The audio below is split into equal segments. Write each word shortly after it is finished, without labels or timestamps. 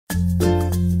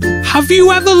Have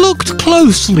you ever looked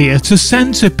closely at a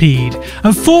centipede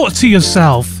and thought to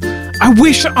yourself, I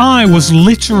wish I was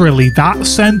literally that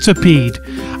centipede.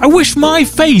 I wish my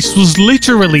face was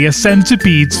literally a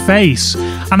centipede's face.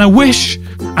 And I wish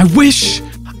I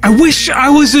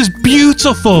was as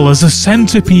beautiful as a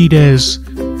centipede is.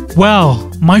 Well,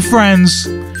 my friends,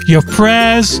 your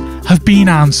prayers have been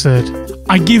answered.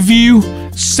 I give you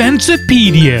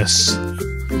Centipedius,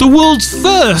 the world's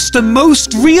first and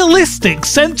most realistic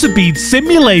centipede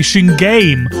simulation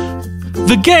game.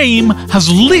 The game has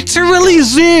literally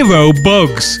 0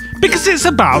 bugs because it's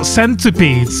about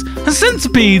centipedes, and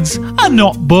centipedes are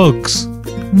not bugs.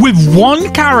 With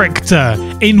 1 character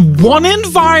in 1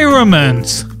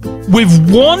 environment, with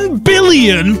 1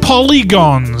 billion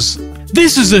polygons.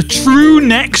 This is a true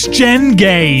next-gen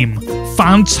game.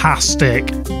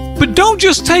 Fantastic. But don't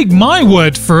just take my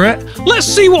word for it. Let's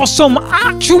see what some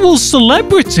actual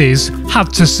celebrities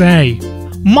had to say.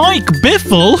 Mike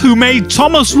Biffle, who made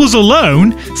Thomas Was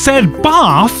Alone, said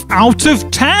Bath out of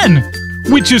 10,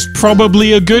 which is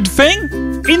probably a good thing.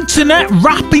 Internet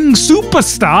rapping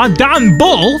superstar Dan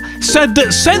Bull said that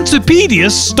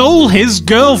Centipedius stole his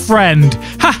girlfriend.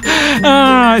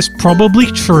 It's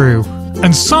probably true.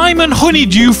 And Simon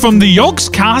Honeydew from the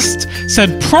Yogscast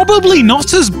said said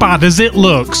not as bad as it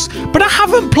looks, but I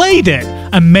haven't played it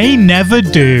and may never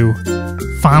do.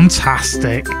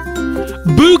 Fantastic.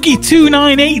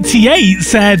 Boogie2988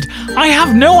 said, I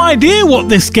have no idea what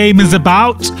this game is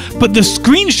about, but the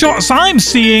screenshots I'm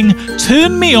seeing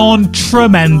turn me on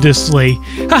tremendously.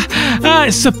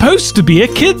 It's supposed to be a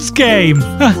kid's game.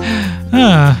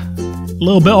 A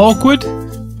little bit awkward.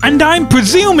 And I'm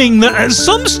presuming that at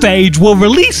some stage we'll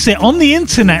release it on the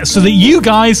internet so that you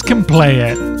guys can play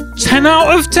it. 10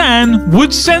 out of 10 would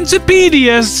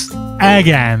Centipedius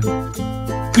again.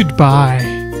 Goodbye.